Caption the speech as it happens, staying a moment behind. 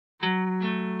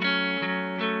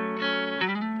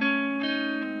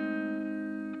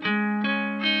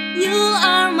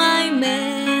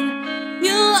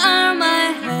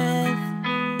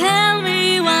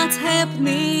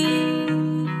me.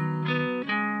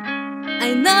 I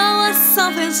know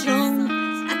something's wrong.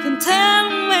 I can tell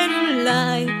when you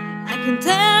lie. I can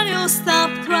tell you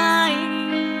stop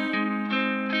crying.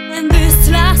 And these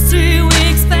last 3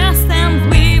 weeks passed and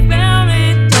we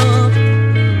barely talked.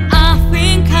 I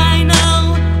think I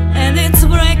know, and it's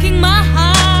breaking my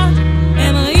heart.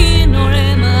 Am I in or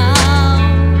am I out?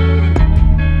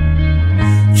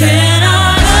 Can I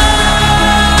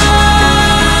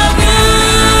love you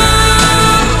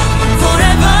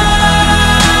forever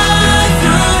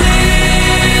through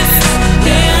this?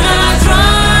 Can I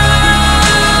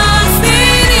trust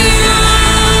in you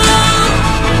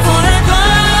forever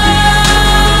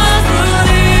through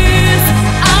this?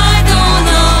 I don't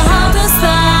know how to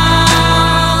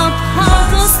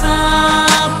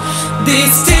stop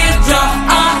this teardrop,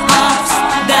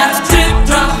 that drip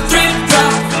drop, drip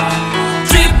drop,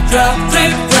 drip drop,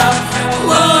 drip drop.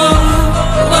 Whoa,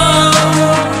 whoa.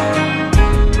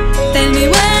 Tell me,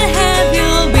 where have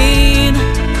you been?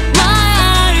 Why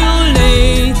are you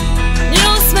late? You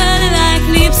smell like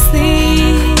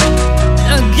lipstick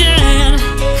again.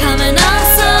 Come and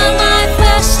answer my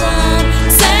question.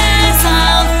 Say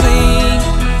something.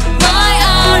 Why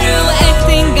are you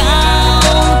acting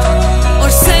out? Or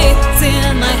say it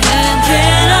in my head.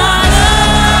 Can I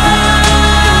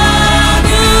love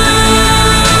you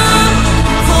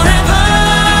forever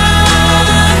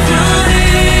through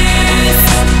this?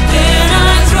 Can I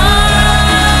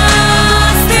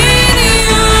trust in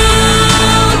you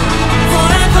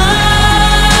forever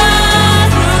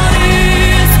through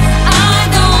this? I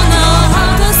don't know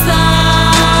how to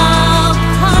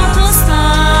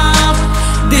stop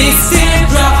this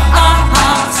teardrop,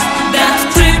 that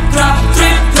drip drop,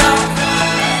 drip drop,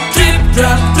 drip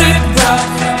drop, drip drop.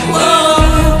 Whoa,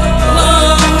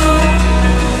 whoa.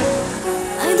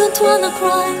 I don't wanna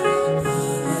cry.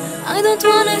 I don't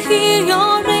wanna hear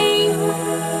your name.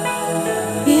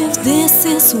 If this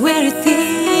is where it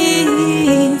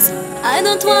is, I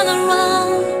don't wanna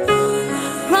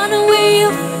run away.